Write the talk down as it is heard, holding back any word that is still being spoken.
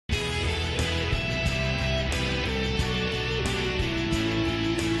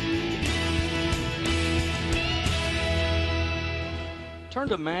Turn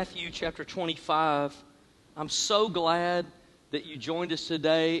to Matthew chapter 25. I'm so glad that you joined us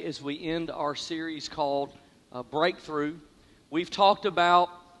today as we end our series called Breakthrough. We've talked about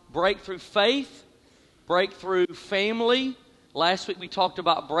breakthrough faith, breakthrough family. Last week we talked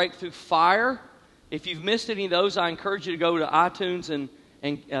about breakthrough fire. If you've missed any of those, I encourage you to go to iTunes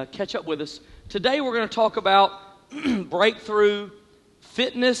and catch up with us. Today we're going to talk about breakthrough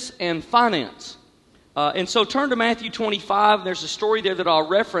fitness and finance. And so turn to Matthew 25. There's a story there that I'll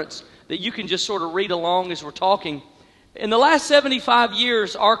reference that you can just sort of read along as we're talking. In the last 75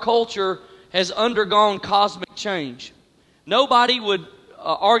 years, our culture has undergone cosmic change. Nobody would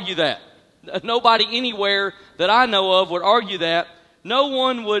argue that. Nobody anywhere that I know of would argue that. No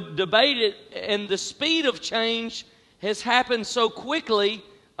one would debate it. And the speed of change has happened so quickly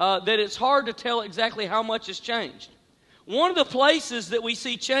that it's hard to tell exactly how much has changed. One of the places that we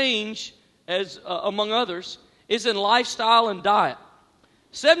see change, as among others, is in lifestyle and diet.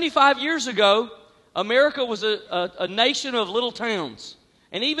 75 years ago, America was a nation of little towns.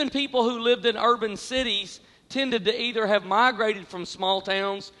 And even people who lived in urban cities tended to either have migrated from small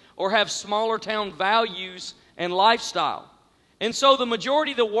towns or have smaller town values and lifestyle. And so the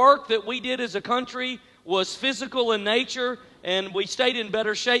majority of the work that we did as a country was physical in nature, and we stayed in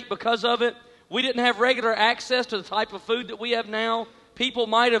better shape because of it. We didn't have regular access to the type of food that we have now. People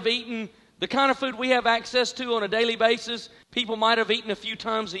might have eaten the kind of food we have access to on a daily basis. People might have eaten a few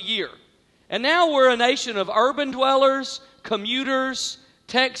times a year. And now we're a nation of urban dwellers, commuters,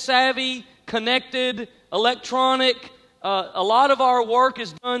 tech-savvy, connected, electronic. A lot of our work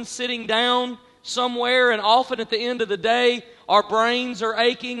is done sitting down somewhere, and often at the end of the day, our brains are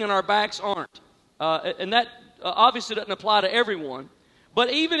aching and our backs aren't. And that obviously doesn't apply to everyone.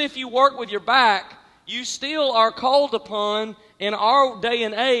 But even if you work with your back, you still are called upon in our day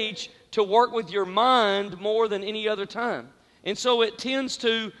and age to work with your mind more than any other time. And so it tends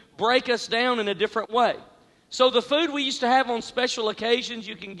to break us down in a different way. So the food we used to have on special occasions,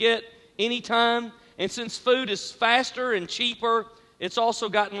 you can get anytime. And since food is faster and cheaper, it's also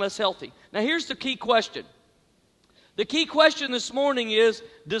gotten less healthy. Now here's the key question. The key question this morning is,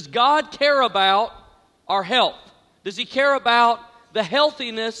 does God care about our health? Does He care about the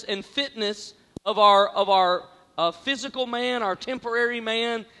healthiness and fitness of our physical man, our temporary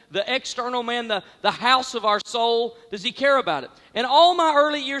man, the external man, the house of our soul? Does He care about it? In all my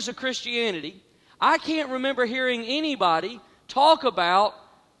early years of Christianity, I can't remember hearing anybody talk about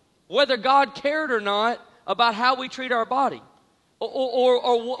whether God cared or not about how we treat our body or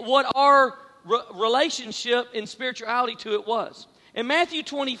what our relationship in spirituality to it was. In Matthew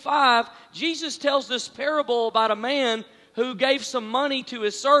 25, Jesus tells this parable about a man who gave some money to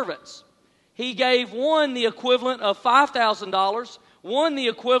his servants. He gave one the equivalent of $5,000, one the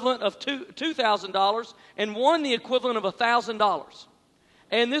equivalent of $2,000, and one the equivalent of $1,000.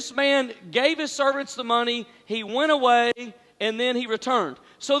 And this man gave his servants the money, he went away, and then he returned.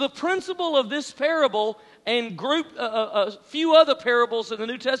 So the principle of this parable and a few other parables in the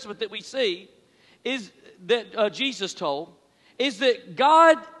New Testament that we see is that Jesus told, is that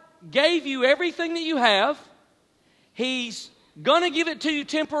God gave you everything that you have. He's going to give it to you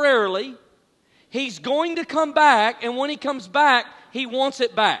temporarily. He's going to come back, and when He comes back, He wants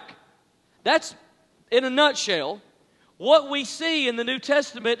it back. That's, in a nutshell, what we see in the New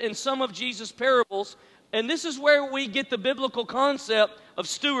Testament in some of Jesus' parables, and this is where we get the biblical concept of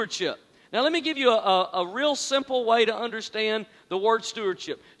stewardship. Now, let me give you a real simple way to understand the word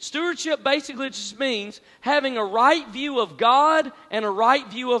stewardship. Stewardship basically just means having a right view of God and a right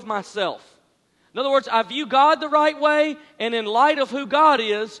view of myself. In other words, I view God the right way, and in light of who God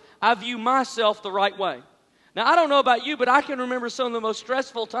is, I view myself the right way. Now, I don't know about you, but I can remember some of the most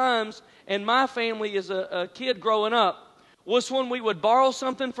stressful times in my family as a kid growing up was when we would borrow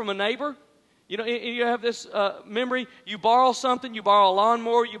something from a neighbor. You know, you have this memory, you borrow something, you borrow a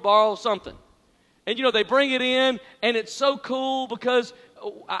lawnmower, you borrow something. And, you know, they bring it in, and it's so cool because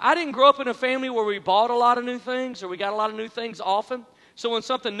I didn't grow up in a family where we bought a lot of new things or we got a lot of new things often. So when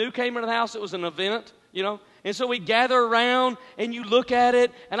something new came into the house, it was an event, you know. And so we'd gather around, and you look at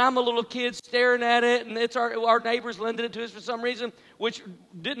it, and I'm a little kid staring at it, and it's our neighbors lended it to us for some reason, which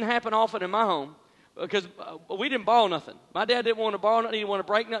didn't happen often in my home because we didn't borrow nothing. My dad didn't want to borrow nothing, he didn't want to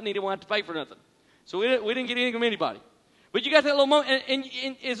break nothing, he didn't want to pay for nothing. So we didn't get anything from anybody. But you got that little moment, and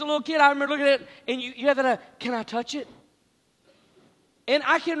as a little kid, I remember looking at it, and you have that, can I touch it? And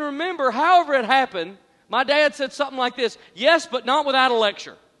I can remember, however it happened, my dad said something like this, yes, but not without a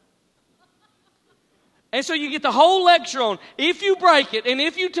lecture. And so you get the whole lecture on if you break it, and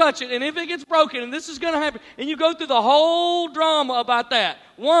if you touch it, and if it gets broken, and this is going to happen. And you go through the whole drama about that.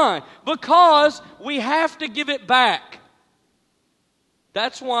 Why? Because we have to give it back.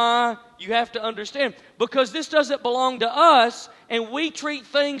 That's why you have to understand. Because this doesn't belong to us, and we treat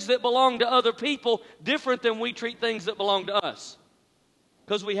things that belong to other people different than we treat things that belong to us.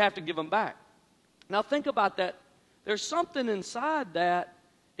 Because we have to give them back. Now think about that. There's something inside that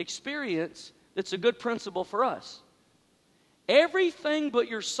experience that's a good principle for us. Everything but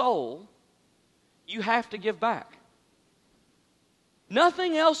your soul, you have to give back.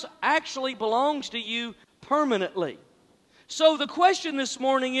 Nothing else actually belongs to you permanently. So the question this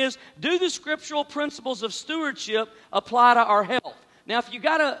morning is, do the scriptural principles of stewardship apply to our health? Now, if you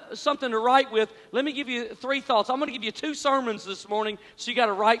got something to write with, let me give you 3 thoughts. I'm going to give you 2 sermons this morning, so you got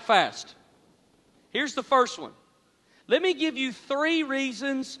to write fast. Here's the first one. Let me give you 3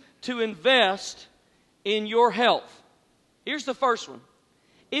 reasons to invest in your health. Here's the first one.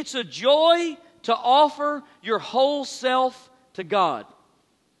 It's a joy to offer your whole self to God.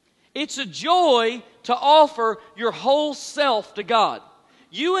 It's a joy to offer your whole self to God.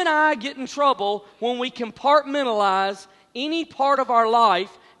 You and I get in trouble when we compartmentalize any part of our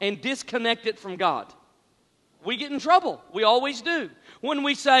life and disconnect it from God. We get in trouble. We always do. When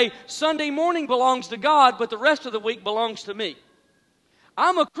we say Sunday morning belongs to God, but the rest of the week belongs to me.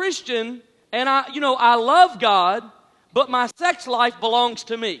 I'm a Christian and I love God, but my sex life belongs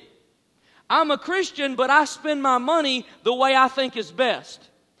to me. I'm a Christian, but I spend my money the way I think is best.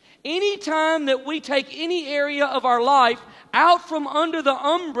 Anytime that we take any area of our life out from under the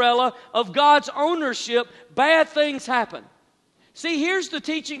umbrella of God's ownership, bad things happen. See, here's the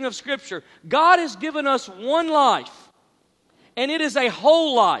teaching of Scripture. God has given us one life, and it is a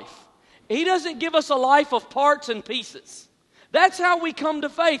whole life. He doesn't give us a life of parts and pieces. That's how we come to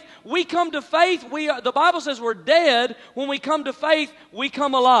faith. We come to faith. The Bible says we're dead. When we come to faith, we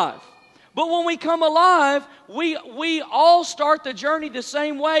come alive. But when we come alive, we all start the journey the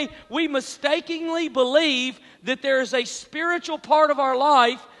same way. We mistakenly believe that there is a spiritual part of our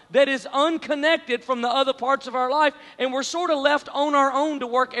life that is unconnected from the other parts of our life, and we're sort of left on our own to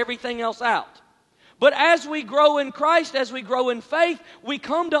work everything else out. But as we grow in Christ, as we grow in faith, we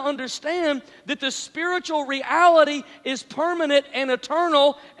come to understand that the spiritual reality is permanent and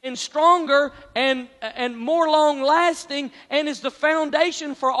eternal and stronger and more long-lasting and is the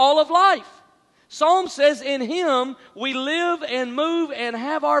foundation for all of life. Psalm says, in Him we live and move and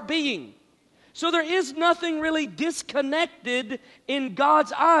have our being. So there is nothing really disconnected in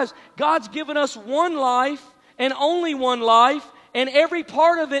God's eyes. God's given us one life and only one life, and every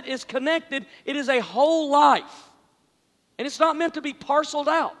part of it is connected. It is a whole life. And it's not meant to be parceled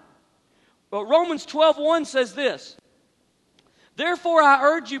out. But Romans 12:1 says this. Therefore I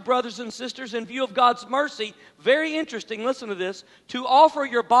urge you, brothers and sisters, in view of God's mercy, very interesting, listen to this, to offer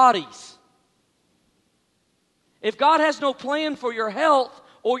your bodies. If God has no plan for your health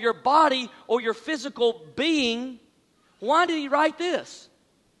or your body or your physical being, why did He write this?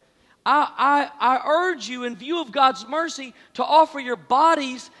 I urge you, in view of God's mercy, to offer your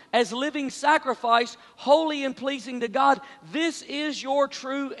bodies as living sacrifice, holy and pleasing to God. This is your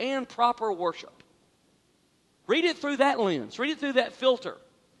true and proper worship. Read it through that lens. Read it through that filter.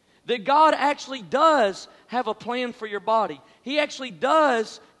 That God actually does have a plan for your body. He actually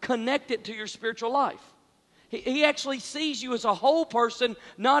does connect it to your spiritual life. He actually sees you as a whole person,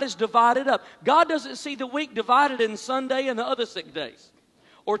 not as divided up. God doesn't see the week divided in Sunday and the other 6 days.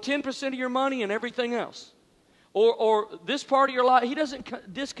 Or 10% of your money and everything else. Or this part of your life. He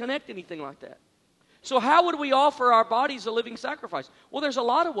doesn't disconnect anything like that. So how would we offer our bodies a living sacrifice? Well, there's a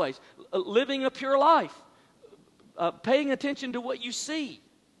lot of ways. Living a pure life. Paying attention to what you see.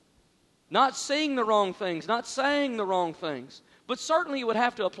 Not seeing the wrong things. Not saying the wrong things. But certainly it would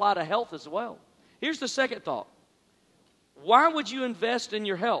have to apply to health as well. Here's the second thought. Why would you invest in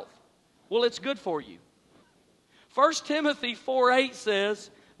your health? Well, it's good for you. 1 Timothy 4:8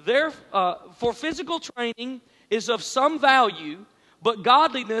 says, for physical training is of some value, but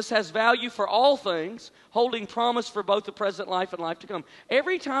godliness has value for all things, holding promise for both the present life and life to come.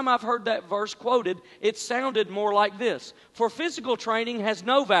 Every time I've heard that verse quoted, it sounded more like this. For physical training has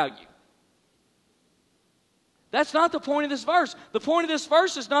no value. That's not the point of this verse. The point of this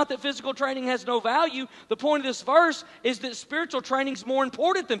verse is not that physical training has no value. The point of this verse is that spiritual training is more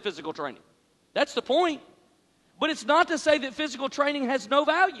important than physical training. That's the point. But it's not to say that physical training has no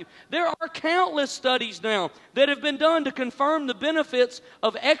value. There are countless studies now that have been done to confirm the benefits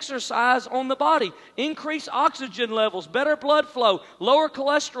of exercise on the body. Increased oxygen levels, better blood flow, lower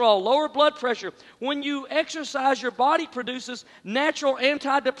cholesterol, lower blood pressure. When you exercise, your body produces natural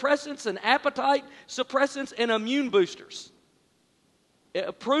antidepressants and appetite suppressants and immune boosters.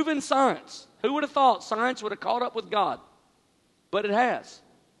 Proven science. Who would have thought science would have caught up with God? But it has.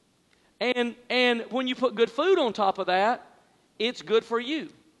 And when you put good food on top of that, it's good for you.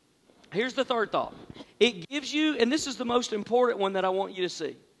 Here's the third thought. It gives you, and this is the most important one that I want you to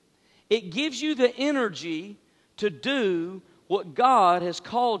see, it gives you the energy to do what God has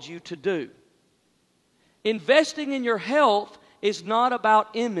called you to do. Investing in your health is not about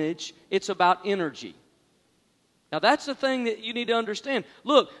image, it's about energy. Now that's the thing that you need to understand.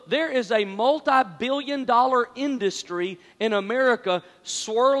 Look, there is a multi-billion-dollar industry in America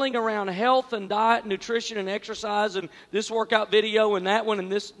swirling around health and diet, nutrition and exercise and this workout video and that one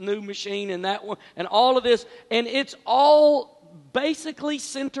and this new machine and that one and all of this. And it's all basically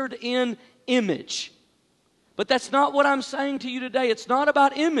centered in image. But that's not what I'm saying to you today. It's not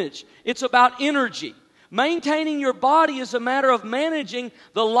about image. It's about energy. Maintaining your body is a matter of managing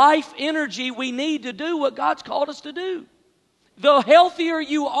the life energy we need to do what God's called us to do. The healthier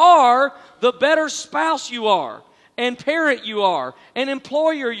you are, the better spouse you are, and parent you are, and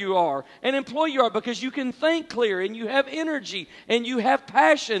employer you are, because you can think clear, and you have energy, and you have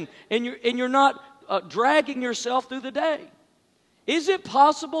passion, and you're not dragging yourself through the day. Is it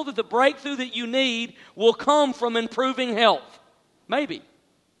possible that the breakthrough that you need will come from improving health? Maybe.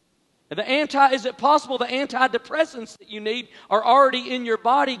 Is it possible the antidepressants that you need are already in your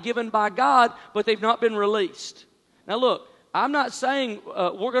body given by God, but they've not been released? Now look, I'm not saying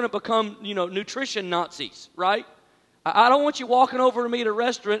we're going to become, nutrition Nazis, right? I don't want you walking over to me at a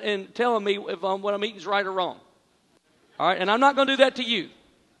restaurant and telling me if what I'm eating is right or wrong. All right, and I'm not going to do that to you.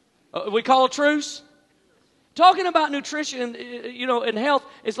 We call a truce? Talking about nutrition, and health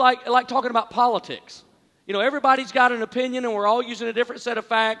is like talking about politics. Everybody's got an opinion and we're all using a different set of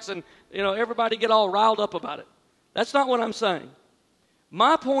facts and, everybody get all riled up about it. That's not what I'm saying.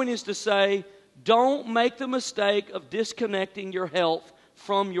 My point is to say, don't make the mistake of disconnecting your health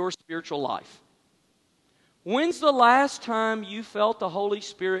from your spiritual life. When's the last time you felt the Holy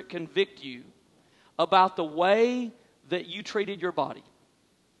Spirit convict you about the way that you treated your body?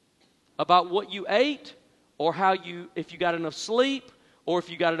 About what you ate or if you got enough sleep, or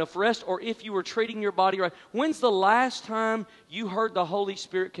if you got enough rest, or if you were treating your body right. When's the last time you heard the Holy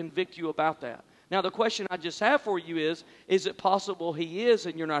Spirit convict you about that? Now, the question I just have for you is it possible He is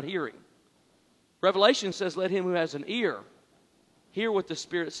and you're not hearing? Revelation says, let him who has an ear hear what the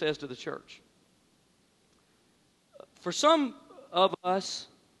Spirit says to the church. For some of us,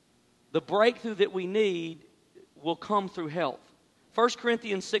 the breakthrough that we need will come through health. 1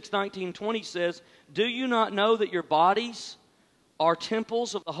 Corinthians 6:19-20 says, do you not know that your bodies are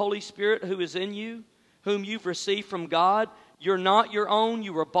temples of the Holy Spirit who is in you, whom you've received from God? You're not your own.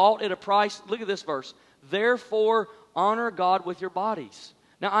 You were bought at a price. Look at this verse. Therefore, honor God with your bodies.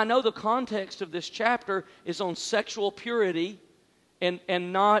 Now, I know the context of this chapter is on sexual purity and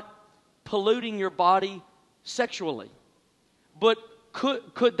not polluting your body sexually. But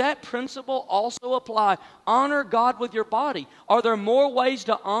could that principle also apply? Honor God with your body. Are there more ways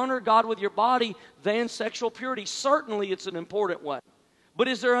to honor God with your body than sexual purity? Certainly it's an important way. But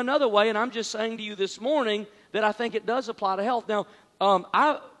is there another way? And I'm just saying to you this morning that I think it does apply to health. Now,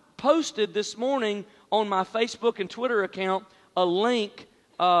 I posted this morning on my Facebook and Twitter account a link.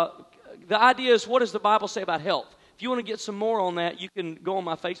 The idea is, what does the Bible say about health? If you want to get some more on that, you can go on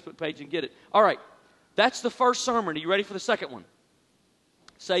my Facebook page and get it. All right, that's the first sermon. Are you ready for the second one?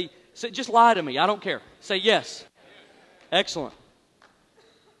 Say, just lie to me. I don't care. Say yes. Excellent.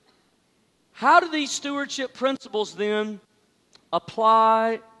 How do these stewardship principles then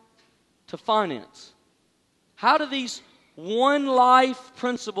apply to finance? How do these one life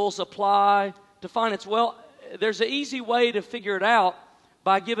principles apply to finance? Well, there's an easy way to figure it out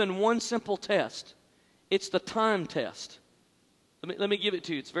by giving one simple test. It's the time test. Let me give it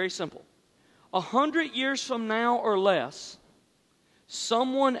to you. It's very simple. 100 years from now or less,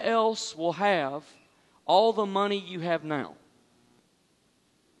 someone else will have all the money you have now.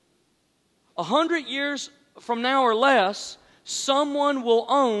 100 years from now or less, someone will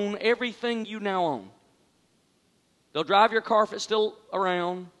own everything you now own. They'll drive your car if it's still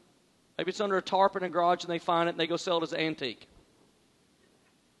around. Maybe it's under a tarp in a garage and they find it and they go sell it as an antique.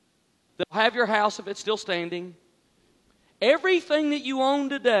 They'll have your house if it's still standing. Everything that you own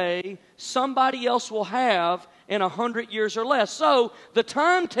today, somebody else will have in 100 years or less. So the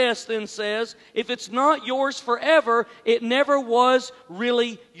time test then says, if it's not yours forever, it never was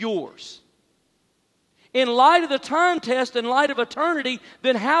really yours. In light of the time test, in light of eternity,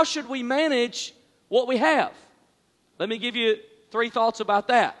 then how should we manage what we have? Let me give you 3 thoughts about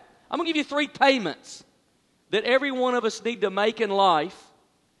that. I'm going to give you 3 payments that every one of us need to make in life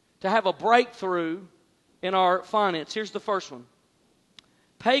to have a breakthrough in our finance. Here's the first one.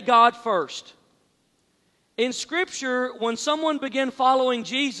 Pay God first. In Scripture, when someone began following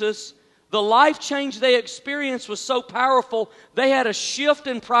Jesus, The life change they experienced was so powerful, they had a shift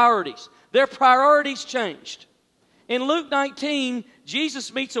in priorities. Their priorities changed. In Luke 19,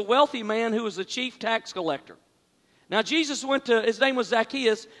 Jesus meets a wealthy man who was a chief tax collector. Now, his name was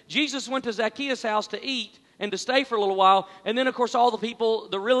Zacchaeus. Jesus went to Zacchaeus' house to eat and to stay for a little while. And then, of course, all the people,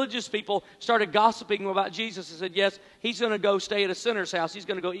 the religious people, started gossiping about Jesus and said, yes, he's going to go stay at a sinner's house. He's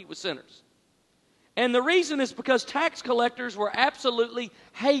going to go eat with sinners. And the reason is because tax collectors were absolutely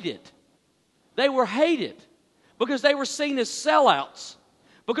hated. They were hated because they were seen as sellouts.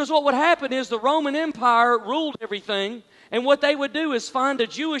 Because what would happen is the Roman Empire ruled everything, and what they would do is find a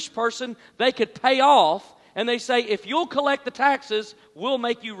Jewish person they could pay off, and they say, if you'll collect the taxes, we'll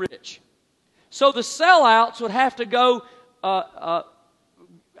make you rich. So the sellouts would have to go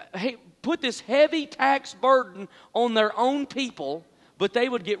put this heavy tax burden on their own people, but they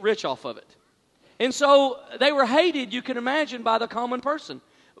would get rich off of it. And so they were hated, you can imagine, by the common person.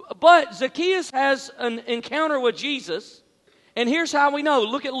 But Zacchaeus has an encounter with Jesus, and here's how we know.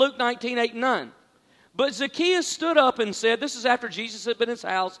 Look at Luke 19, 8 and 9. But Zacchaeus stood up and said, this is after Jesus had been in his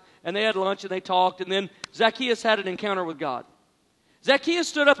house, and they had lunch and they talked, and then Zacchaeus had an encounter with God. Zacchaeus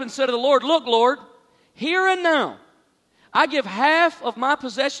stood up and said to the Lord, look, Lord, here and now, I give half of my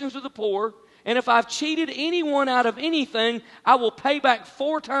possessions to the poor, and if I've cheated anyone out of anything, I will pay back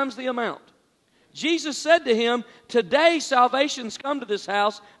 4 times the amount. Jesus said to him, today salvation's come to this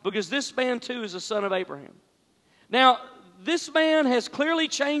house, because this man too is a son of Abraham. Now, this man has clearly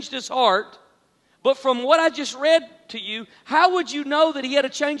changed his heart, but from what I just read to you, how would you know that he had a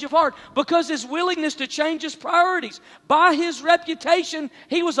change of heart? Because his willingness to change his priorities. By his reputation,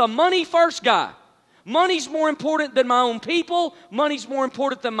 he was a money-first guy. Money's more important than my own people. Money's more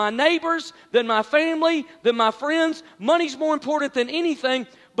important than my neighbors, than my family, than my friends. Money's more important than anything.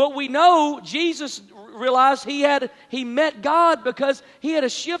 But we know Jesus realized he met God because he had a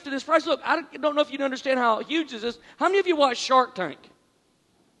shift in his price. Look, I don't know if you understand how huge this is. How many of you watch Shark Tank?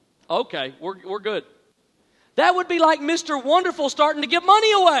 Okay, we're good. That would be like Mr. Wonderful starting to give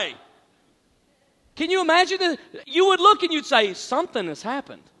money away. Can you imagine that? You would look and you'd say, something has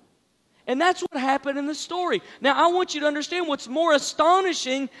happened. And that's what happened in the story. Now, I want you to understand what's more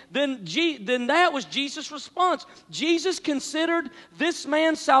astonishing than that was Jesus' response. Jesus considered this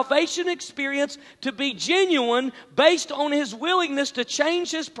man's salvation experience to be genuine based on his willingness to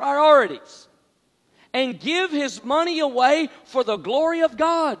change his priorities and give his money away for the glory of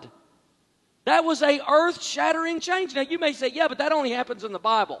God. That was an earth-shattering change. Now, you may say, yeah, but that only happens in the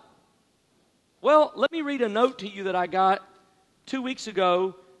Bible. Well, let me read a note to you that I got 2 weeks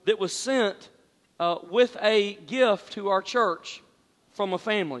ago that was sent with a gift to our church from a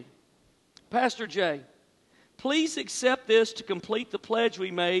family. Pastor Jay, please accept this to complete the pledge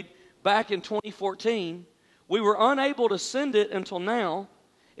we made back in 2014. We were unable to send it until now.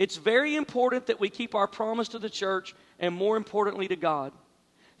 It's very important that we keep our promise to the church and, more importantly, to God.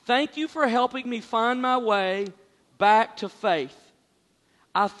 Thank you for helping me find my way back to faith.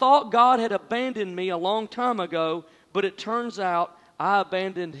 I thought God had abandoned me a long time ago, but it turns out I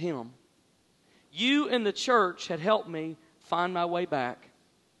abandoned Him. You and the church had helped me find my way back.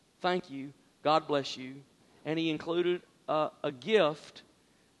 Thank you. God bless you. And he included a gift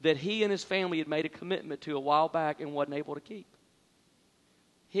that he and his family had made a commitment to a while back and wasn't able to keep.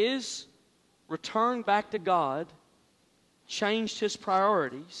 His return back to God changed his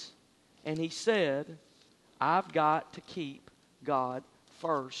priorities, and he said, I've got to keep God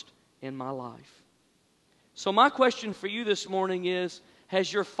first in my life. So my question for you this morning is,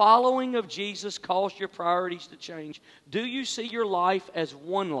 has your following of Jesus caused your priorities to change? Do you see your life as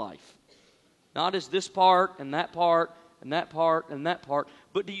one life? Not as this part and that part and that part and that part,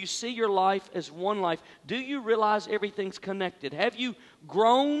 but do you see your life as one life? Do you realize everything's connected? Have you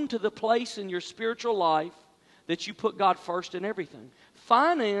grown to the place in your spiritual life that you put God first in everything?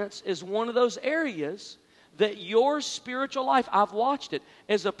 Finance is one of those areas that your spiritual life, I've watched it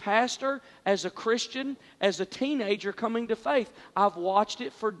as a pastor, as a Christian, as a teenager coming to faith. I've watched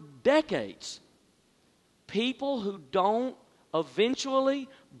it for decades. People who don't eventually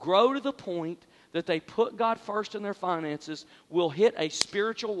grow to the point that they put God first in their finances will hit a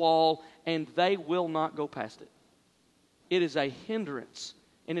spiritual wall and they will not go past it. It is a hindrance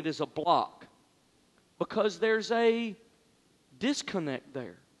and it is a block because there's a disconnect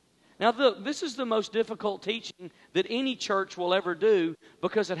there. Now, look, this is the most difficult teaching that any church will ever do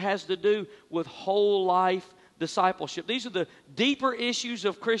because it has to do with whole life discipleship. These are the deeper issues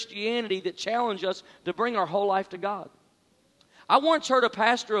of Christianity that challenge us to bring our whole life to God. I once heard a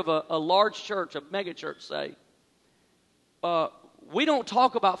pastor of a large church, a mega church, say, we don't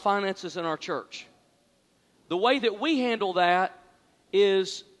talk about finances in our church. The way that we handle that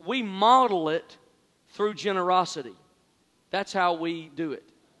is we model it through generosity. That's how we do it.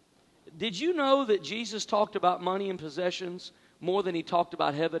 Did you know that Jesus talked about money and possessions more than he talked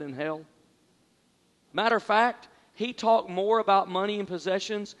about heaven and hell? Matter of fact, he talked more about money and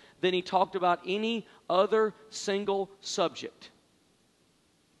possessions than he talked about any other single subject.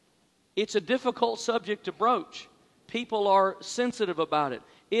 It's a difficult subject to broach. People are sensitive about it.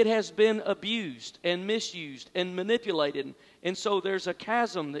 It has been abused and misused and manipulated. And so there's a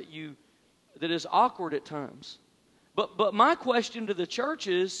chasm that is awkward at times. But my question to the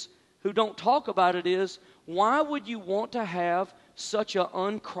churches who don't talk about it is, why would you want to have such an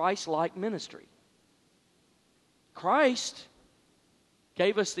un-Christ-like ministry? Christ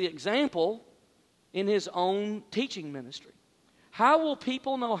gave us the example in his own teaching ministry. How will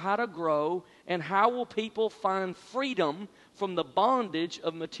people know how to grow, and how will people find freedom from the bondage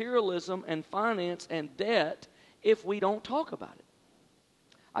of materialism and finance and debt if we don't talk about it?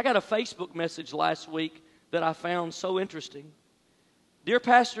 I got a Facebook message last week that I found so interesting. Dear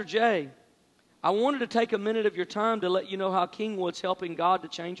Pastor Jay, I wanted to take a minute of your time to let you know how Kingwood's helping God to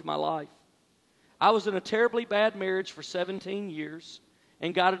change my life. I was in a terribly bad marriage for 17 years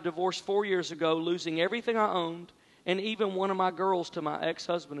and got a divorce 4 years ago, losing everything I owned and even one of my girls to my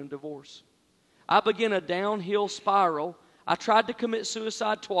ex-husband in divorce. I began a downhill spiral. I tried to commit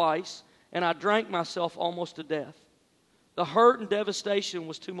suicide twice, and I drank myself almost to death. The hurt and devastation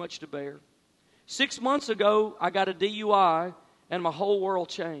was too much to bear. 6 months ago, I got a DUI, and my whole world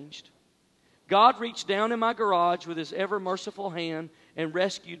changed. God reached down in my garage with his ever-merciful hand and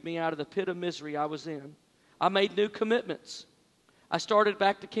rescued me out of the pit of misery I was in. I made new commitments. I started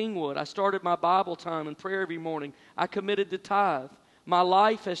back to Kingwood. I started my Bible time and prayer every morning. I committed to tithe. My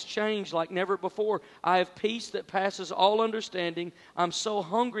life has changed like never before. I have peace that passes all understanding. I'm so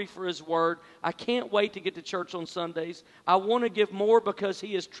hungry for his word. I can't wait to get to church on Sundays. I want to give more because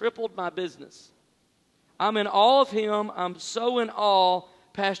he has tripled my business. I'm in awe of him. I'm so in awe,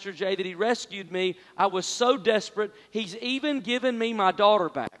 Pastor Jay, that he rescued me. I was so desperate. He's even given me my daughter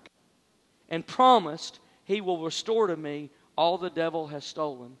back and promised he will restore to me all the devil has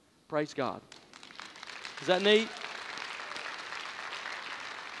stolen. Praise God. Is that neat?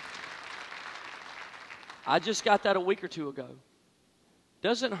 I just got that a week or two ago.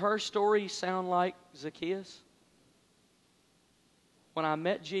 Doesn't her story sound like Zacchaeus? When I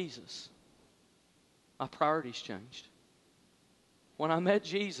met Jesus, my priorities changed. When I met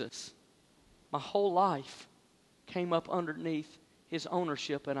Jesus, my whole life came up underneath his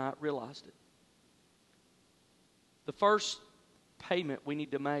ownership, and I realized it. The first payment we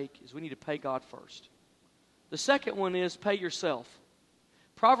need to make is we need to pay God first. The second one is pay yourself.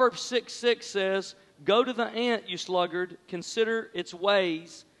 Proverbs 6:6 says, "Go to the ant, you sluggard, consider its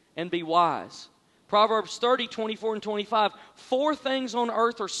ways, and be wise." Proverbs 30:24 and 25, 4 things on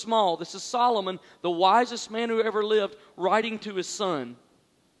earth are small. This is Solomon, the wisest man who ever lived, writing to his son.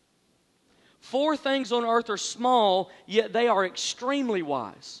 4 things on earth are small, yet they are extremely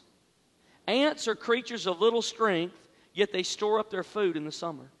wise. Ants are creatures of little strength, yet they store up their food in the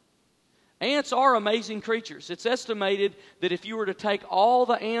summer. Ants are amazing creatures. It's estimated that if you were to take all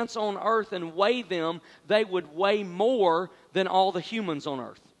the ants on earth and weigh them, they would weigh more than all the humans on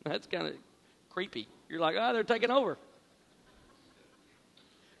earth. That's kind of creepy. You're like, oh, they're taking over.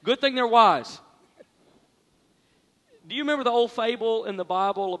 Good thing they're wise. Do you remember the old fable in the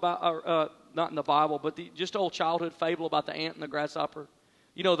Bible about, not in the Bible, but just old childhood fable about the ant and the grasshopper?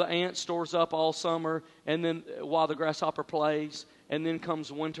 You know, the ant stores up all summer, and then while the grasshopper plays, and then comes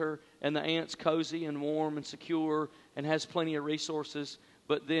winter, and the ant's cozy and warm and secure and has plenty of resources,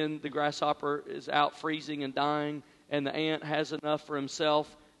 but then the grasshopper is out freezing and dying, and the ant has enough for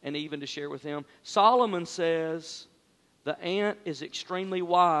himself and even to share with him. Solomon says, the ant is extremely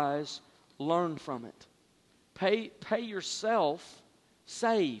wise, learn from it. Pay yourself,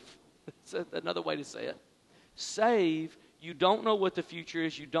 save. That's another way to say it. Save. You don't know what the future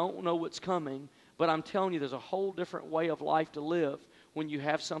is. You don't know what's coming. But I'm telling you, there's a whole different way of life to live when you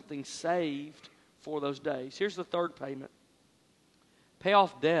have something saved for those days. Here's the third payment. Pay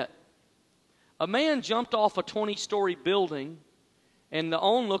off debt. A man jumped off a 20-story building, and the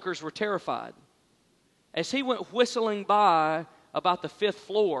onlookers were terrified. As he went whistling by about the 5th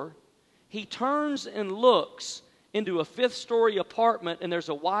floor, he turns and looks into a 5th-story apartment, and there's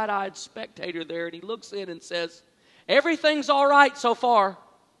a wide-eyed spectator there, and he looks in and says, "Everything's all right so far."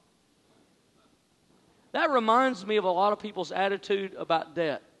 That reminds me of a lot of people's attitude about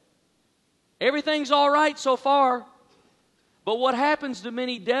debt. Everything's all right so far. But what happens to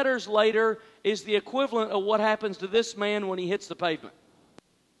many debtors later is the equivalent of what happens to this man when he hits the pavement.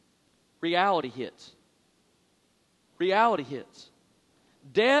 Reality hits. Reality hits.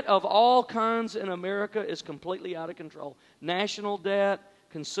 Debt of all kinds in America is completely out of control. National debt,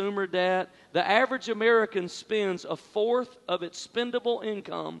 consumer debt. The average American spends a fourth of its spendable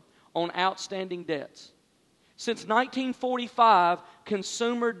income on outstanding debts. Since 1945,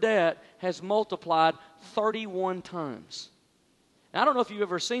 consumer debt has multiplied 31 times. Now, I don't know if you've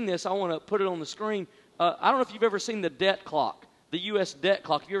ever seen this. I want to put it on the screen. I don't know if you've ever seen the debt clock, the U.S. debt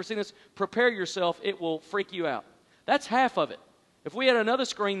clock. If you've ever seen this, prepare yourself. It will freak you out. That's half of it. If we had another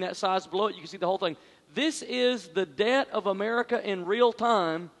screen that size below it, you can see the whole thing. This is the debt of America in real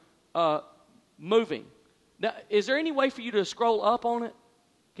time moving. Now, is there any way for you to scroll up on it?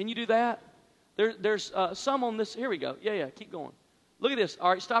 Can you do that? There's some on this. Here we go. Yeah, keep going. Look at this. All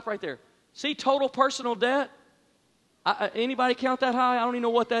right, stop right there. See total personal debt? Anybody count that high? I don't even know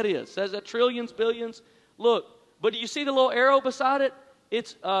what that is. Is that trillions, billions? Look, but do you see the little arrow beside it?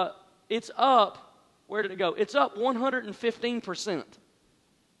 It's up. Where did it go? It's up 115%.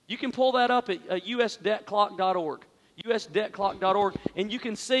 You can pull that up at usdebtclock.org. usdebtclock.org, and you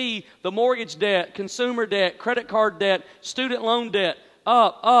can see the mortgage debt, consumer debt, credit card debt, student loan debt,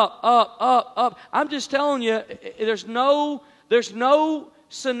 up. I'm just telling you, there's no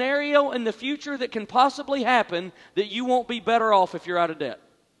scenario in the future that can possibly happen that you won't be better off if you're out of debt.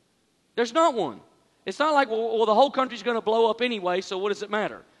 There's not one. It's not like, well the whole country's going to blow up anyway, so what does it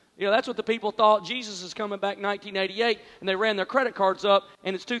matter? You know, that's what the people thought. Jesus is coming back in 1988, and they ran their credit cards up,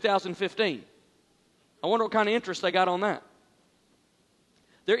 and it's 2015. I wonder what kind of interest they got on that.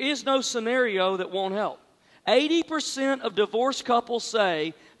 There is no scenario that won't help. 80% of divorced couples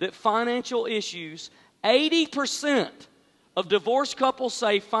say that financial issues, 80% of divorced couples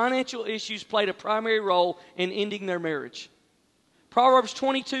say financial issues played a primary role in ending their marriage. Proverbs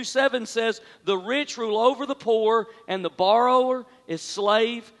 22:7 says, the rich rule over the poor, and the borrower is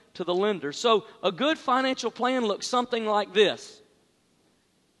slave to the lender. So a good financial plan looks something like this.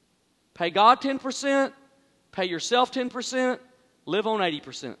 Pay God 10%, pay yourself 10%, live on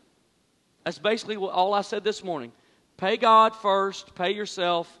 80%. That's basically all I said this morning. Pay God first, pay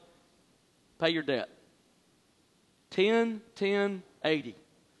yourself, pay your debt. 10, 10, 80.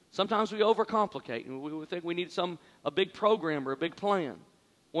 Sometimes we overcomplicate and we think we need a big program or a big plan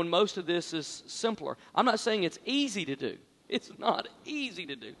when most of this is simpler. I'm not saying it's easy to do. It's not easy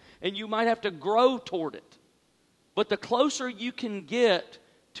to do. And you might have to grow toward it. But the closer you can get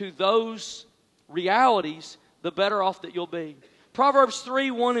to those realities, the better off that you'll be. Proverbs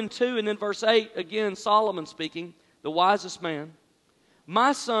 3:1 and 2, and then verse 8, again, Solomon speaking, the wisest man.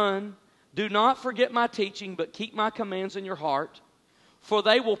 My son, do not forget my teaching, but keep my commands in your heart, for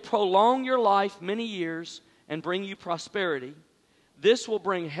they will prolong your life many years and bring you prosperity. This will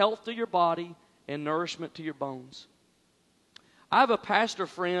bring health to your body and nourishment to your bones. I have a pastor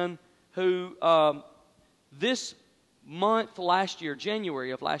friend who this month last year,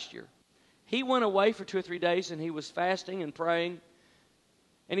 January of last year, he went away for 2 or 3 days and he was fasting and praying.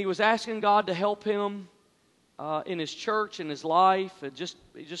 And he was asking God to help him in his church, in his life. He just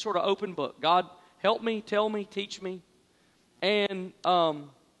sort of open book. God, help me, tell me, teach me. And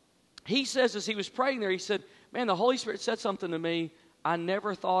he says as he was praying there, he said, man, the Holy Spirit said something to me I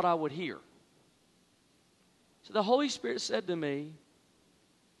never thought I would hear. So the Holy Spirit said to me,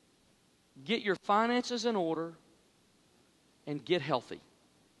 get your finances in order and get healthy.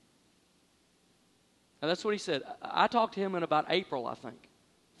 Now that's what he said. I talked to him in about April, I think,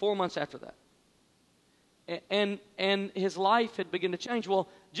 4 months after that. And his life had begun to change. Well,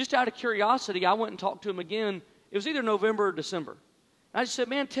 just out of curiosity, I went and talked to him again. It was either November or December. And I just said,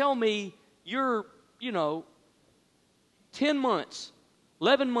 man, tell me you're, 10 months,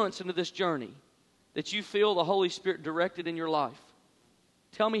 11 months into this journey that you feel the Holy Spirit directed in your life.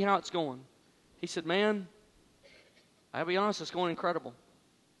 Tell me how it's going. He said, man, I'll be honest, it's going incredible.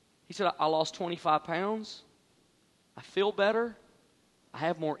 He said, I lost 25 pounds. I feel better. I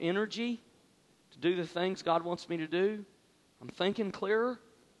have more energy to do the things God wants me to do. I'm thinking clearer.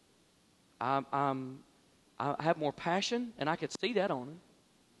 I have more passion, and I could see that on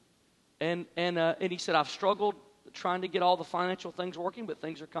him. And he said, I've struggled trying to get all the financial things working, but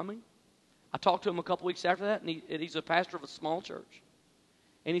things are coming. I talked to him a couple weeks after that, and he's a pastor of a small church.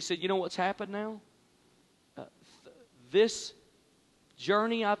 And he said, you know what's happened now? This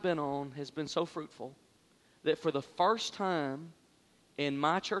journey I've been on has been so fruitful that for the first time in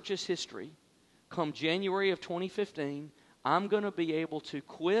my church's history, come January of 2015, I'm going to be able to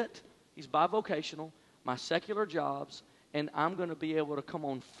quit, he's bivocational, my secular jobs, and I'm going to be able to come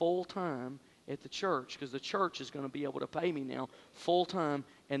on full time at the church because the church is going to be able to pay me now full time,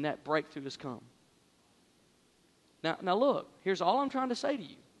 and that breakthrough has come. Now look, here's all I'm trying to say to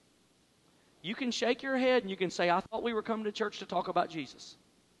you. You can shake your head and you can say, I thought we were coming to church to talk about Jesus.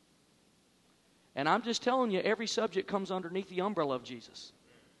 And I'm just telling you, every subject comes underneath the umbrella of Jesus.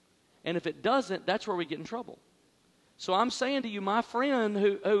 And if it doesn't, that's where we get in trouble. So I'm saying to you, my friend,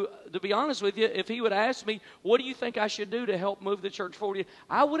 who to be honest with you, if he would ask me, what do you think I should do to help move the church forward?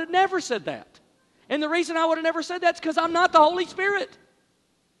 I would have never said that. And the reason I would have never said that is because I'm not the Holy Spirit.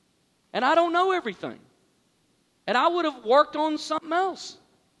 And I don't know everything. And I would have worked on something else.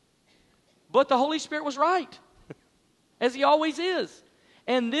 But the Holy Spirit was right, as He always is.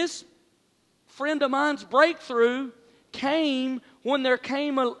 And this friend of mine's breakthrough came when there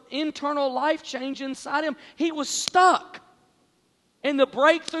came an internal life change inside him. He was stuck. And the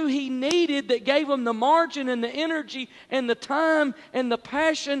breakthrough he needed that gave him the margin and the energy and the time and the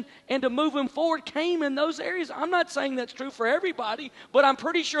passion and to move him forward came in those areas. I'm not saying that's true for everybody, but I'm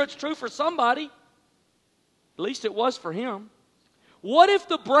pretty sure it's true for somebody. At least it was for him. What if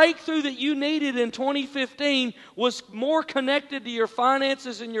the breakthrough that you needed in 2015 was more connected to your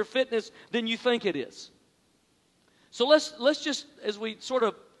finances and your fitness than you think it is? So let's just, as we sort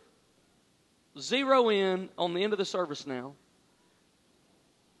of zero in on the end of the service now,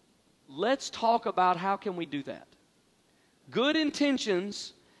 let's talk about how can we do that. Good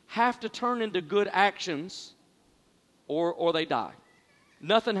intentions have to turn into good actions or they die.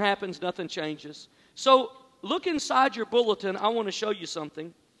 Nothing happens, nothing changes. So look inside your bulletin. I want to show you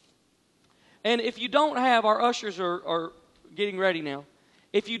something. And if you don't have, our ushers are getting ready now.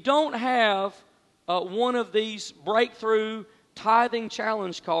 If you don't have one of these breakthrough tithing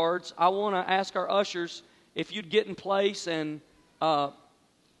challenge cards, I want to ask our ushers if you'd get in place and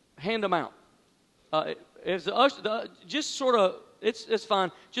hand them out. As the usher, just sort of, it's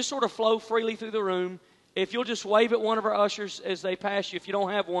fine. Just sort of flow freely through the room. If you'll just wave at one of our ushers as they pass you. If you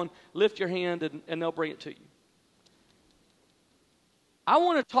don't have one, lift your hand and they'll bring it to you. I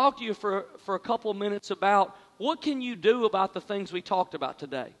want to talk to you for a couple of minutes about what can you do about the things we talked about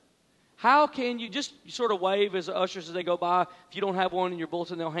today. How can you just sort of wave as the ushers as they go by. If you don't have one in your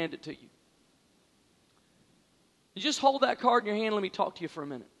bulletin, they'll hand it to you. You just hold that card in your hand and let me talk to you for a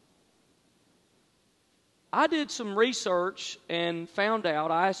minute. I did some research and found out,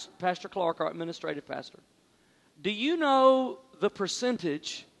 I asked Pastor Clark, our administrative pastor, do you know the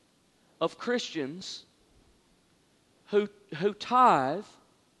percentage of Christians who tithe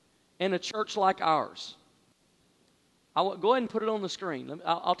in a church like ours? Go ahead and put it on the screen.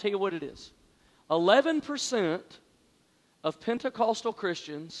 I'll tell you what it is. 11% of Pentecostal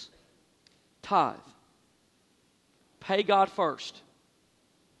Christians tithe. Pay God first.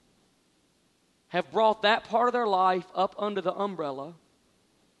 Have brought that part of their life up under the umbrella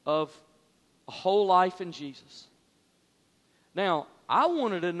of a whole life in Jesus. Now, I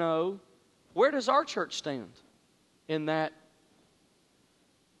wanted to know, where does our church stand in that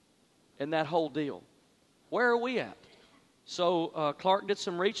whole deal? Where are we at? So Clark did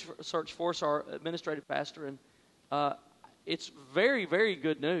some research for us, our administrative pastor, and it's very, very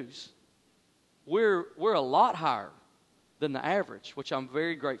good news. We're a lot higher than the average, which I'm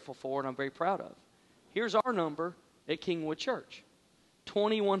very grateful for and I'm very proud of. Here's our number at Kingwood Church.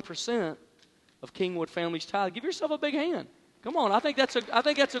 21% of Kingwood families tithe. Give yourself a big hand. Come on, I think that's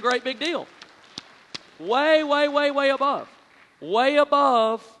a great big deal. Way, way, way, way above. Way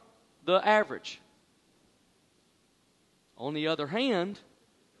above the average. On the other hand,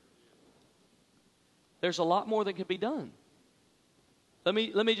 there's a lot more that can be done. Let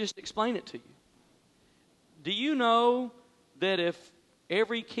me just explain it to you. Do you know that if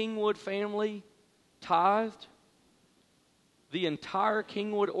every Kingwood family tithed, the entire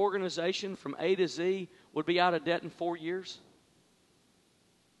Kingwood organization from A to Z would be out of debt in 4 years?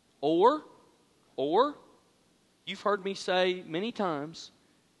 Or, you've heard me say many times,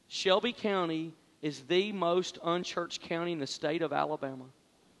 Shelby County is the most unchurched county in the state of Alabama.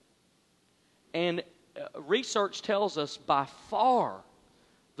 And research tells us by far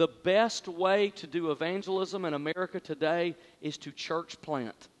the best way to do evangelism in America today is to church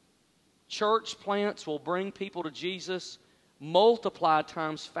plant. Church plants will bring people to Jesus multiplied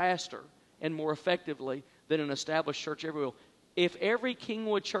times faster and more effectively than an established church ever will. If every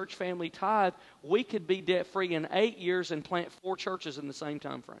Kingwood church family tithe, we could be debt-free in 8 years and plant 4 churches in the same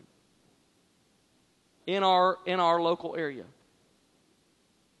time frame in our local area.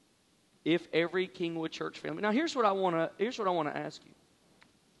 If every Kingwood church family. Now here's what I want to ask you.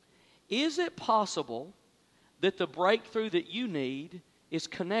 Is it possible that the breakthrough that you need is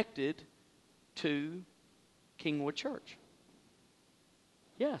connected to Kingwood Church?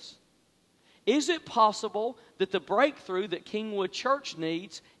 Yes. Is it possible that the breakthrough that Kingwood Church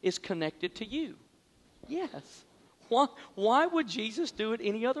needs is connected to you? Yes. Why would Jesus do it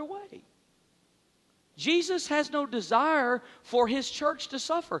any other way? Jesus has no desire for His church to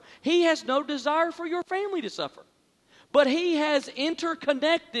suffer. He has no desire for your family to suffer. But He has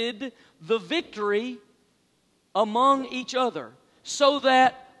interconnected the victory among each other so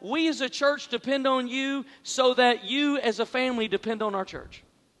that we as a church depend on you, so that you as a family depend on our church.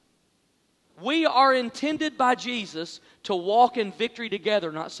 We are intended by Jesus to walk in victory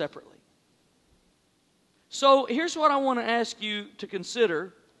together, not separately. So here's what I want to ask you to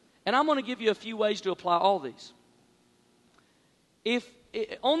consider, and I'm going to give you a few ways to apply all these. If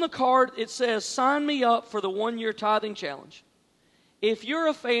on the card it says, sign me up for the 1-year tithing challenge. If you're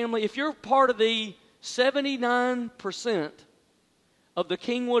a family, if you're part of the 79% of the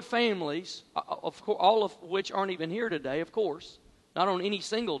Kingwood families, all of which aren't even here today, of course, not on any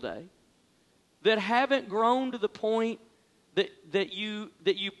single day, that haven't grown to the point that you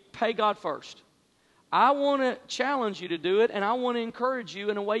pay God first, I want to challenge you to do it, and I want to encourage you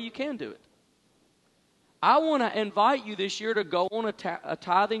in a way you can do it. I want to invite you this year to go on a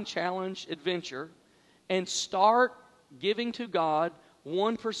tithing challenge adventure and start giving to God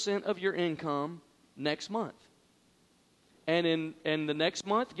 1% of your income next month. And the next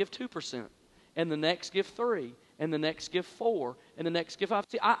month, give 2%. And the next, give 3%. And the next, give 4%. And the next, give 5%.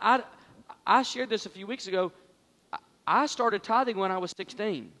 See, I shared this a few weeks ago. I started tithing when I was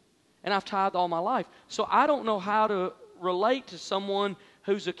 16. And I've tithed all my life. So I don't know how to relate to someone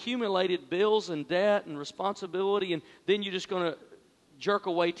who's accumulated bills and debt and responsibility, and then you're just going to jerk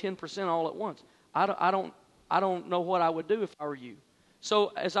away 10% all at once. I don't know what I would do if I were you.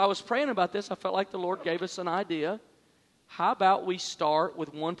 So as I was praying about this, I felt like the Lord gave us an idea. How about we start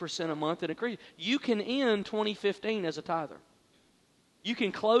with 1% a month and increase? You can end 2015 as a tither. You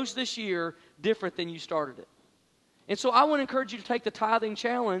can close this year different than you started it. And so I want to encourage you to take the tithing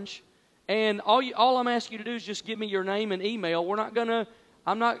challenge, and all I'm asking you to do is just give me your name and email. We're not going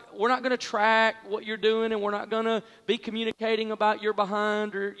to track what you're doing, and we're not going to be communicating about your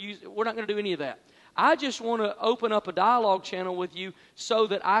behind, we're not going to do any of that. I just want to open up a dialogue channel with you so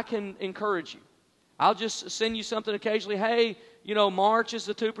that I can encourage you. I'll just send you something occasionally. Hey, March is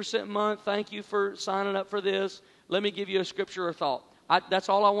the 2% month. Thank you for signing up for this. Let me give you a scripture or thought. That's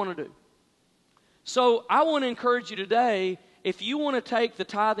all I want to do. So I want to encourage you today, if you want to take the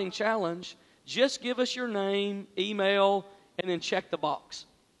tithing challenge, just give us your name, email, and then check the box.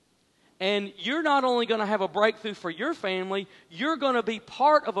 And you're not only going to have a breakthrough for your family, you're going to be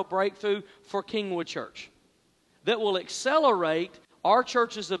part of a breakthrough for Kingwood Church that will accelerate our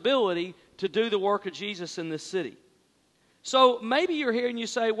church's ability to do the work of Jesus in this city. So maybe you're here and you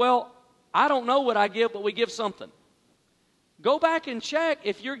say, well, I don't know what I give, but we give something. Go back and check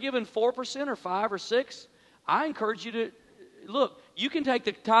if you're giving 4% or 5% or 6%. I encourage you to, look, you can take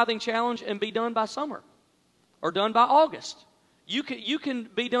the tithing challenge and be done by summer or done by August. You can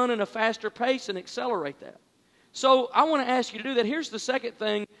be done in a faster pace and accelerate that. So I want to ask you to do that. Here's the second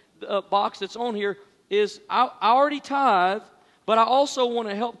thing, box that's on here, is I already tithe, but I also want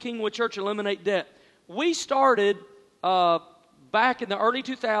to help Kingwood Church eliminate debt. We started back in the early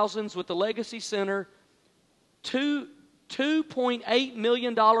 2000s with the Legacy Center, $2.8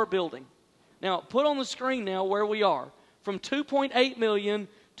 million building. Now, put on the screen now where we are. From $2.8 million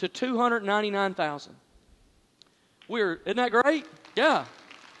to $299,000. Isn't that great? Yeah.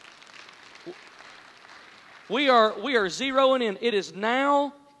 We are zeroing in. It is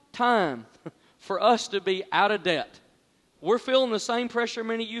now time for us to be out of debt. We're feeling the same pressure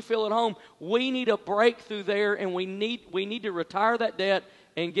many of you feel at home. We need a breakthrough there, and we need to retire that debt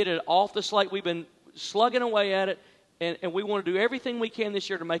and get it off the slate. We've been slugging away at it, and we want to do everything we can this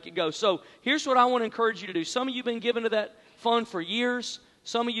year to make it go. So here's what I want to encourage you to do. Some of you have been giving to that fund for years.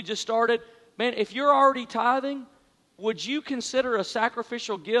 Some of you just started. Man, if you're already tithing, would you consider a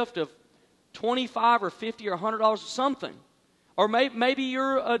sacrificial gift of $25 or $50 or $100, something? Or maybe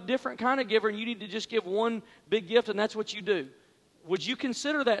you're a different kind of giver and you need to just give one big gift and that's what you do. Would you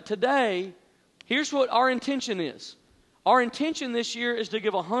consider that today? Here's what our intention is. Our intention this year is to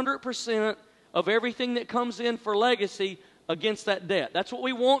give 100% of everything that comes in for Legacy against that debt. That's what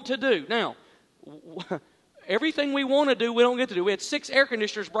we want to do. Now, everything we want to do, we don't get to do. We had 6 air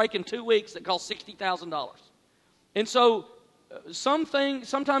conditioners break in 2 weeks that cost $60,000. And so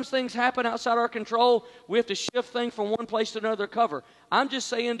sometimes things happen outside our control. We have to shift things from one place to another to cover. I'm just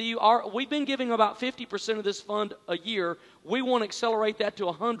saying to you, we've been giving about 50% of this fund a year. We want to accelerate that to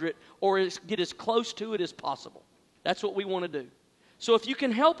 100 or get as close to it as possible. That's what we want to do. So if you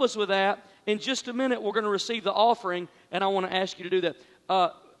can help us with that, in just a minute we're going to receive the offering, and I want to ask you to do that.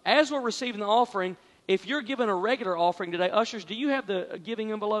 As we're receiving the offering, if you're giving a regular offering today, ushers, do you have the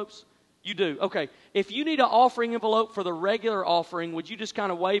giving envelopes? You do? Okay. If you need an offering envelope for the regular offering, would you just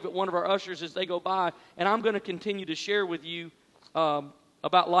kind of wave at one of our ushers as they go by? And I'm going to continue to share with you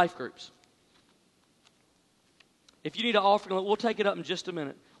about life groups. If you need an offering, we'll take it up in just a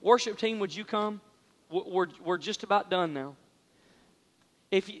minute. Worship team, would you come? We're just about done now.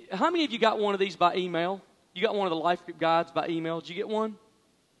 How many of you got one of these by email? You got one of the life group guides by email? Did you get one?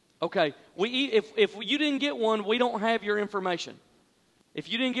 Okay. If you didn't get one, we don't have your information. If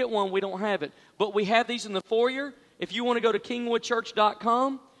you didn't get one, we don't have it. But we have these in the foyer. If you want to go to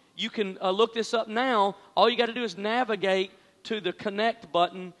kingwoodchurch.com, you can look this up now. All you got to do is navigate to the connect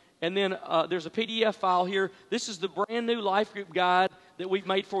button, and then there's a PDF file here. This is the brand new life group guide that we've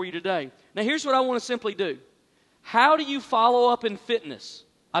made for you today. Now, here's what I want to simply do. How do you follow up in fitness?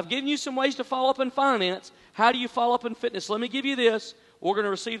 I've given you some ways to follow up in finance. How do you follow up in fitness? Let me give you this. We're going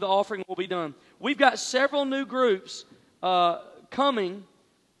to receive the offering. We'll be done. We've got several new groups coming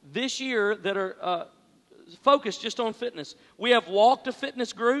this year that are focused just on fitness. We have Walk to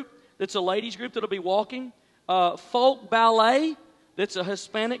Fitness group. That's a ladies group that'll be walking. Folk Ballet. That's a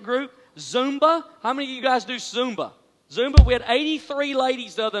Hispanic group. Zumba. How many of you guys do Zumba? Zumba. We had 83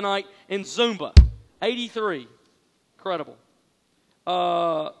 ladies the other night in Zumba. 83. Incredible.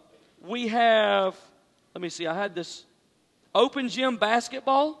 We have, let me see, I had this open gym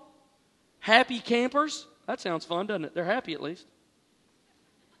basketball. Happy campers. That sounds fun, doesn't it? They're happy at least.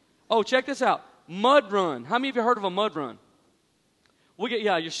 Oh, check this out. Mud run. How many of you heard of a mud run?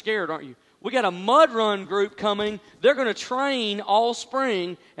 Yeah, you're scared, aren't you? We got a mud run group coming. They're going to train all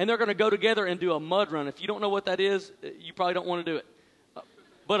spring, and they're going to go together and do a mud run. If you don't know what that is, you probably don't want to do it.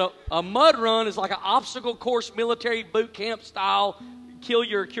 But a mud run is like an obstacle course, military boot camp style, kill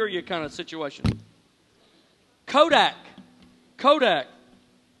you or cure you kind of situation. Kodak.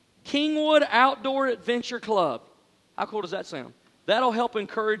 Kingwood Outdoor Adventure Club. How cool does that sound? That'll help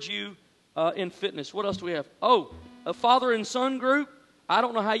encourage you in fitness. What else do we have? Oh, a father and son group. I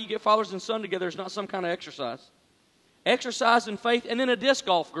don't know how you get fathers and son together. It's not some kind of exercise. Exercise and faith, and then a disc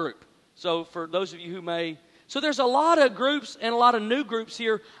golf group. So for those of you who may... So there's a lot of groups and a lot of new groups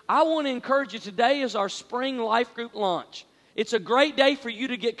here. I want to encourage you. Today is our spring life group launch. It's a great day for you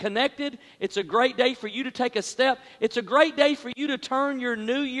to get connected. It's a great day for you to take a step. It's a great day for you to turn your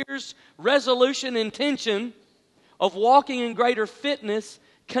New Year's resolution intention of walking in greater fitness,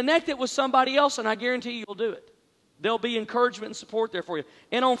 connect it with somebody else, and I guarantee you'll do it. There'll be encouragement and support there for you.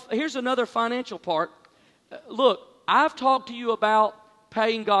 And here's another financial part. Look, I've talked to you about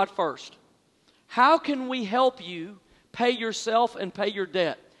paying God first. How can we help you pay yourself and pay your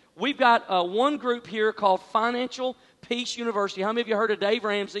debt? We've got one group here called Financial Peace University. How many of you heard of Dave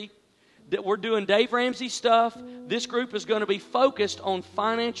Ramsey? That we're doing Dave Ramsey stuff. This group is going to be focused on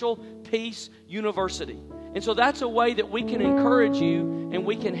Financial Peace University. And so that's a way that we can encourage you and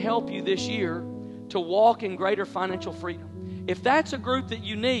we can help you this year to walk in greater financial freedom. If that's a group that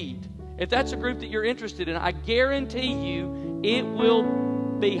you need, if that's a group that you're interested in, I guarantee you it will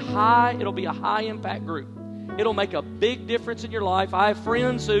be high. It'll be a high impact group. It'll make a big difference in your life. I have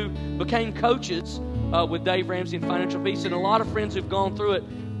friends who became coaches with Dave Ramsey and Financial Peace, and a lot of friends who've gone through it.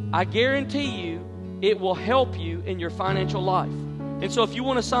 I guarantee you it will help you in your financial life. And so if you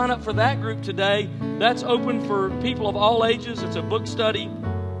want to sign up for that group today, that's open for people of all ages. It's a book study.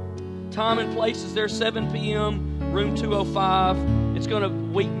 Time and place is there, 7 p.m., room 205. It's going to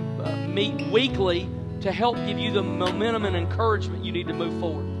meet weekly to help give you the momentum and encouragement you need to move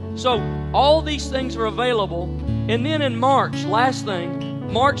forward. So all these things are available. And then in March, last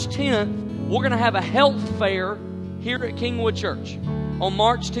thing, March 10th, we're going to have a health fair here at Kingwood Church on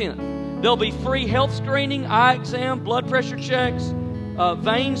March 10th. There'll be free health screening, eye exam, blood pressure checks,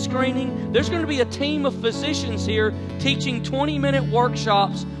 vein screening. There's going to be a team of physicians here teaching 20-minute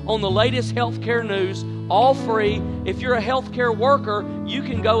workshops on the latest healthcare news, all free. If you're a healthcare worker, you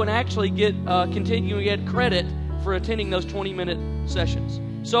can go and actually continue to get credit for attending those 20-minute sessions.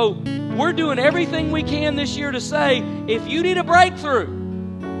 So we're doing everything we can this year to say, if you need a breakthrough,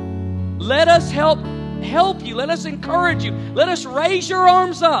 let us help you. Let us encourage you. Let us raise your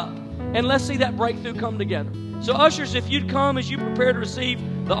arms up, and let's see that breakthrough come together. So ushers, if you'd come as you prepare to receive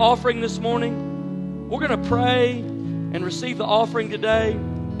the offering this morning, we're going to pray and receive the offering today.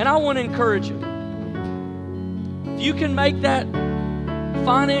 And I want to encourage you. If you can make that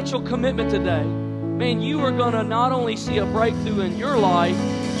financial commitment today, man, you are going to not only see a breakthrough in your life,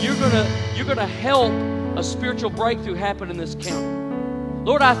 you're going to help a spiritual breakthrough happen in this county.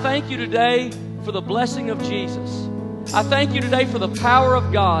 Lord, I thank you today for the blessing of Jesus. I thank you today for the power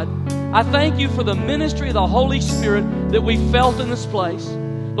of God. I thank you for the ministry of the Holy Spirit that we felt in this place.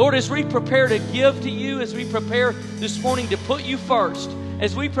 Lord, as we prepare to give to you, as we prepare this morning to put you first,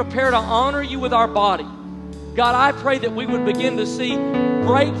 as we prepare to honor you with our body, God, I pray that we would begin to see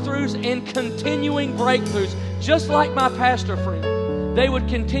breakthroughs and continuing breakthroughs, just like my pastor friend. They would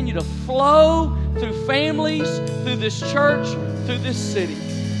continue to flow through families, through this church, through this city.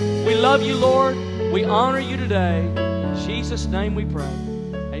 We love you, Lord. We honor you today. In Jesus' name we pray.